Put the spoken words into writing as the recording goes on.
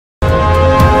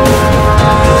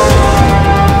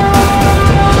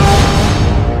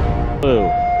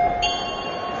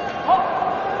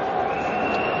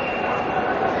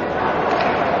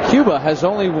has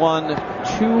only won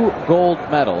 2 gold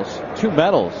medals, 2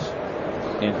 medals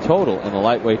in total in the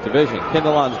lightweight division.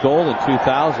 Kindelan's gold in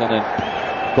 2000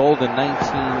 and gold in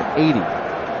 1980.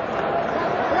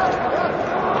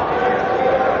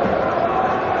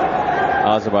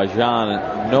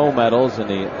 Azerbaijan, no medals in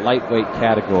the lightweight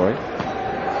category.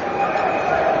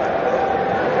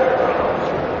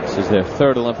 This is their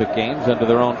 3rd Olympic Games under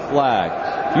their own flag.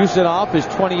 Yusinov is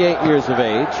 28 years of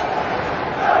age.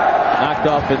 Knocked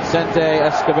off Vicente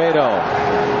Escobedo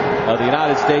of the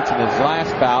United States in his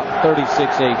last bout,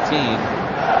 36-18.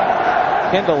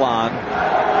 Kindelan,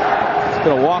 it's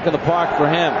been a walk in the park for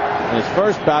him. In his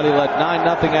first bout, he led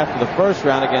 9-0 after the first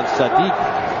round against Sadiq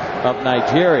of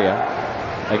Nigeria.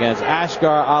 Against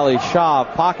Asghar Ali Shah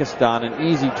of Pakistan, an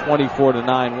easy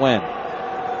 24-9 win.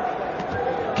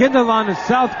 Kindelan is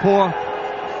southpaw.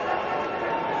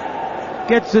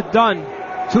 Gets it done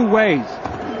 2 ways.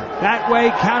 That way,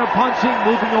 counterpunching,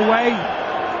 moving away,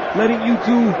 letting you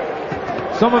do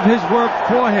some of his work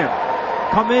for him.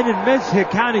 Come in and miss, he'll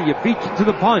counter you, beat you to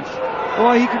the punch.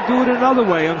 Or he can do it another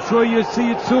way. I'm sure you'll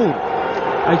see it soon.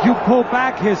 As you pull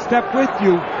back, he'll step with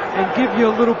you and give you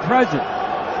a little present.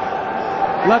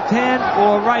 Left hand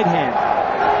or right hand.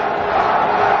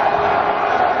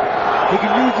 He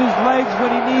can use his legs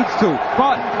when he needs to,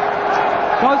 but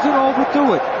doesn't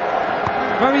overdo it.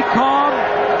 Very calm,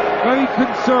 very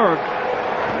conserved,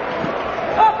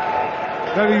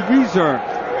 very reserved.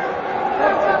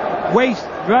 Waste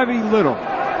very little.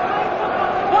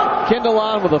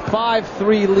 Kindelan with a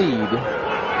 5-3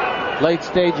 lead. Late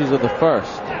stages of the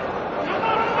first.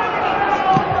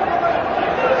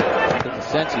 Get the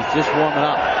sense he's just warming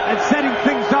up. And setting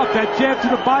things up. That jab to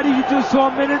the body you just saw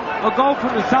a minute ago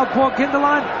from the southpaw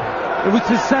Kindelan. It was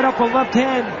to set up a left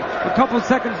hand a couple of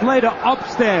seconds later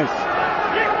upstairs.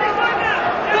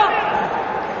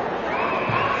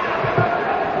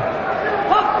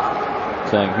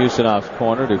 Saying Yusinov's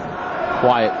corner to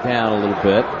quiet down a little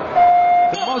bit.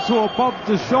 The muscle above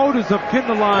the shoulders of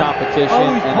Kindelan. Competition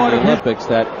in the Olympics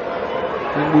that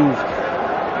he moved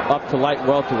up to light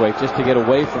welterweight just to get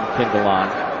away from Kindelan.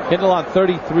 Kindelan,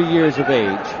 33 years of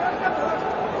age.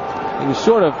 He was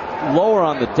sort of lower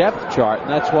on the depth chart, and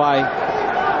that's why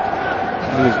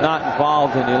he was not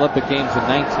involved in the Olympic Games in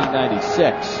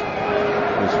 1996.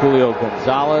 It was Julio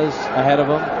Gonzalez ahead of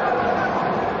him.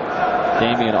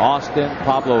 Damian Austin,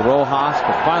 Pablo Rojas,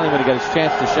 but finally when he got his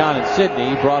chance to shine in Sydney,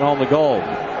 he brought home the gold.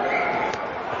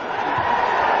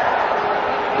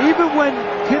 Even when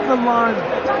Kindelan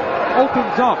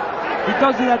opens up, he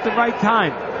does it at the right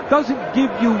time. Doesn't give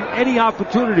you any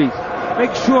opportunities.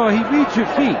 Make sure he reads your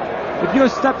feet. If you're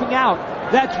stepping out,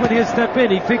 that's when he'll step in.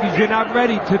 He figures you're not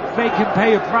ready to make him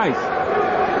pay a price.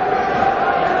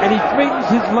 And he brings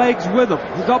his legs with him.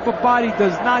 His upper body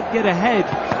does not get ahead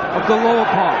of the lower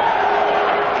part.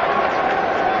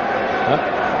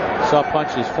 Saw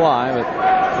punches fly, but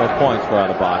no points for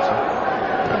either boxer.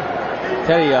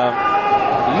 Teddy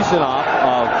Yusinov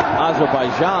of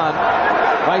Azerbaijan,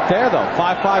 right there though,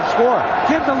 5-5 score.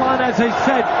 Kindelan, as I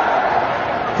said,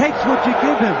 takes what you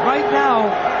give him. Right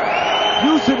now,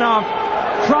 Yusinov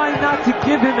trying not to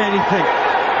give him anything.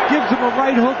 Gives him a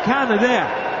right hook counter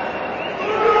there.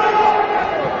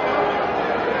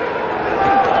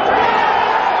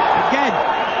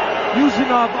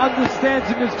 Yusinov understands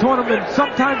in this tournament,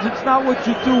 sometimes it's not what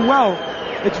you do well,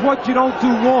 it's what you don't do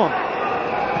wrong.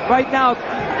 Right now,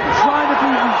 trying to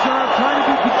be reserved, trying to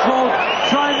be controlled,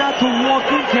 trying not to walk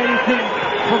into anything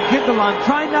from Kindelan,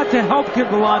 trying not to help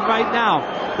Kindelan right now.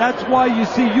 That's why you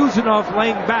see Yusinov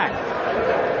laying back.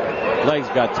 Legs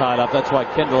got tied up, that's why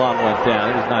Kindelan went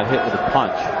down. He was not hit with a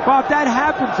punch. Bob, that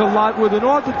happens a lot with an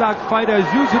orthodox fighter as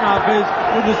Yusinov is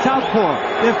with the southpaw.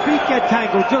 Their feet get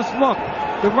tangled, just look.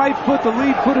 The right foot, the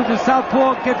lead foot of the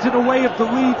southpaw gets in the way of the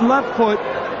lead left foot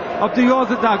of the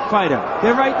orthodox fighter.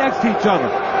 They're right next to each other.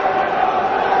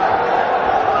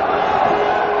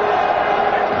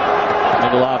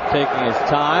 Kindelan taking his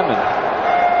time, and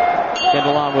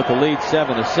Kindelan with the lead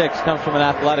 7-6. Comes from an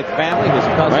athletic family. His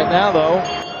cousin. Right now, though,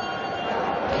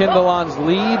 Kindelan's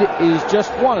lead is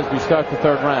just 1 as we start the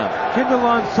 3rd round.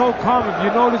 Kindelan's so calm. If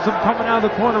you notice him coming out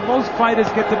of the corner, most fighters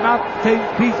get the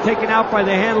mouthpiece taken out by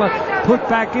the handler, put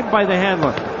back in by the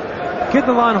handler.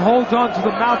 Kindelan holds on to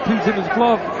the mouthpiece in his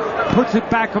glove, puts it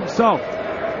back himself.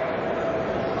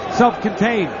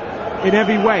 Self-contained in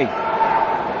every way.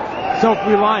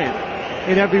 Self-reliant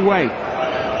in every way.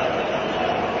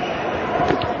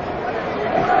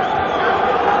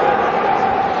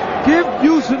 Give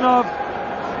Yusinov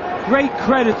great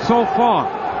credit so far.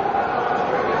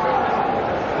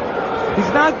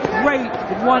 He's not great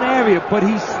in one area, but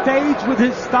he stays with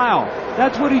his style.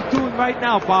 That's what he's doing right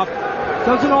now, Bob.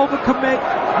 Doesn't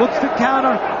overcommit, looks to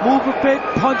counter, move a bit,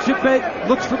 punch a bit,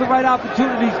 looks for the right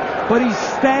opportunities, but he's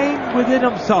staying within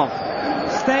himself,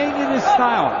 staying in his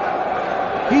style.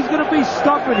 He's going to be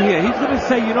stubborn here. He's going to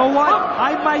say, you know what,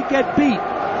 I might get beat,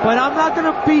 but I'm not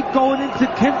going to beat going into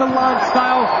Kindelan's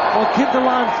style or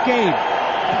Kindelan's game.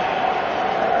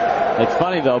 It's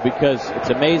funny, though, because it's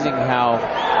amazing how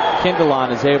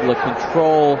Kindelan is able to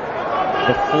control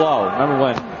the flow. Remember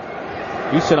when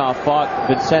Usmanov fought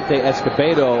Vicente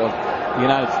Escobedo of the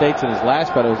United States in his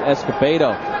last battle? It was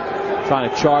Escobedo trying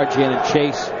to charge in and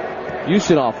chase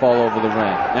Usmanov all over the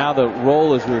ring. Now the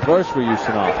role is reversed for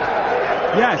Usmanov.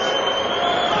 Yes.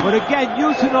 But again,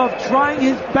 Usmanov trying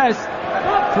his best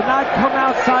to not come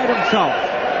outside himself.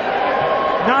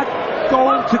 Not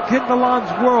going to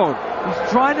Kindelan's world.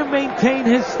 He's trying to maintain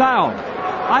his style.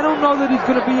 I don't know that he's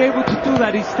going to be able to do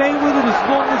that. He's staying with it as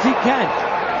long as he can.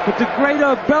 But the greater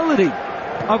ability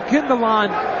of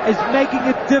Kindelan is making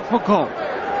it difficult.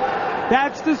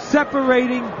 That's the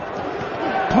separating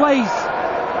place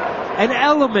and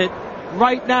element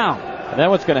right now. And then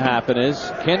what's going to happen is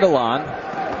Kindelan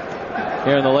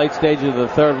here in the late stages of the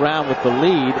third round with the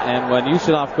lead, and when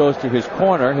Usmanov goes to his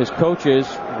corner, his coaches,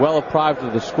 well apprised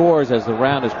of the scores as the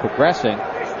round is progressing,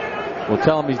 will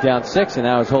tell him he's down 6, and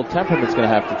now his whole temperament's going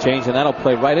to have to change, and that'll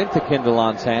play right into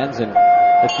Kindelan's hands, and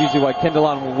that's usually why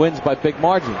Kindelan wins by big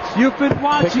margins. You've been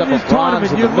watching Picked up this a bronze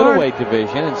tournament. in the middleweight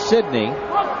division in Sydney,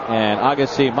 and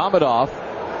Agassi Mamedov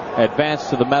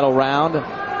advanced to the medal round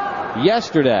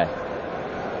yesterday.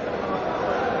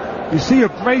 You see a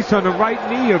brace on the right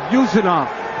knee of Usmanov.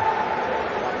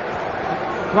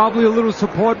 Probably a little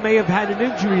support, may have had an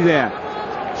injury there.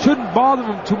 Shouldn't bother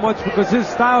him too much because his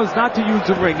style is not to use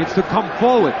the ring, it's to come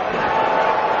forward.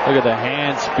 Look at the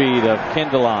hand speed of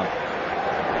Kindelan.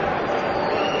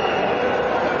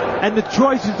 And the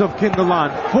choices of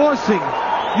Kindelan, forcing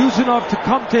Usmanov to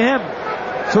come to him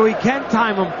so he can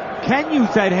time him, can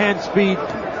use that hand speed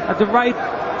at the right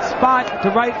spot, at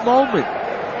the right moment.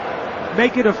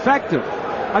 Make it effective.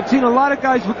 I've seen a lot of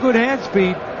guys with good hand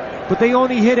speed, but they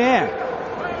only hit air.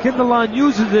 Kindelan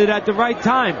uses it at the right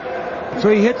time, so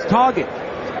he hits target,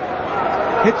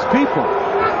 hits people.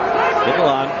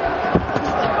 Kindelan,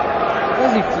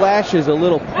 as he flashes a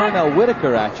little Pernell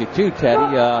Whitaker at you too,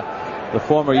 Teddy. The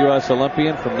former U.S.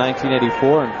 Olympian from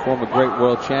 1984 and former great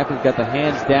world champion. Got the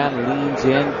hands down, leans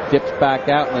in, dips back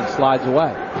out, and then slides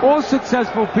away. All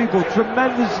successful people,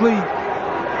 tremendously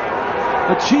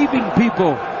achieving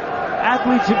people,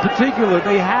 athletes in particular,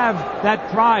 they have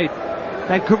that pride,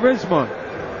 that charisma,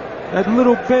 that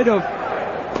little bit of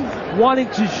wanting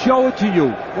to show it to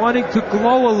you, wanting to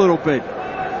glow a little bit,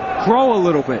 grow a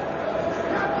little bit.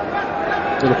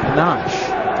 A little panache.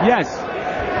 Yes.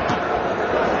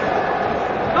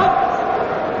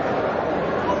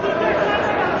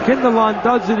 Kindelan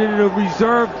does it in a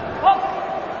reserved,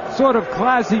 sort of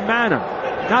classy manner,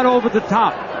 not over the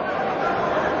top.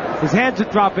 His hands are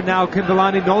dropping now.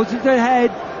 Kindelan, he knows he's ahead.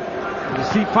 You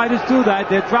see fighters do that.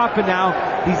 They're dropping now.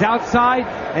 He's outside,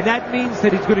 and that means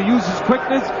that he's going to use his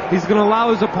quickness. He's going to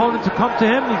allow his opponent to come to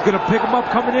him. He's going to pick him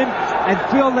up coming in and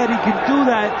feel that he can do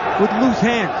that with loose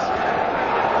hands.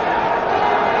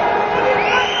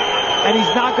 And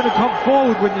he's not going to come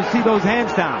forward when you see those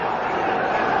hands down.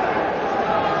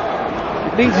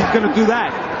 It means he's going to do that.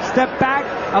 Step back,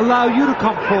 allow you to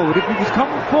come forward. If he was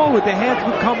coming forward, the hands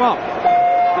would come up.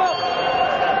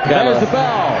 There's the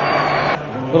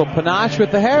bell. Little panache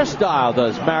with the hairstyle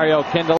does Mario Kindelan.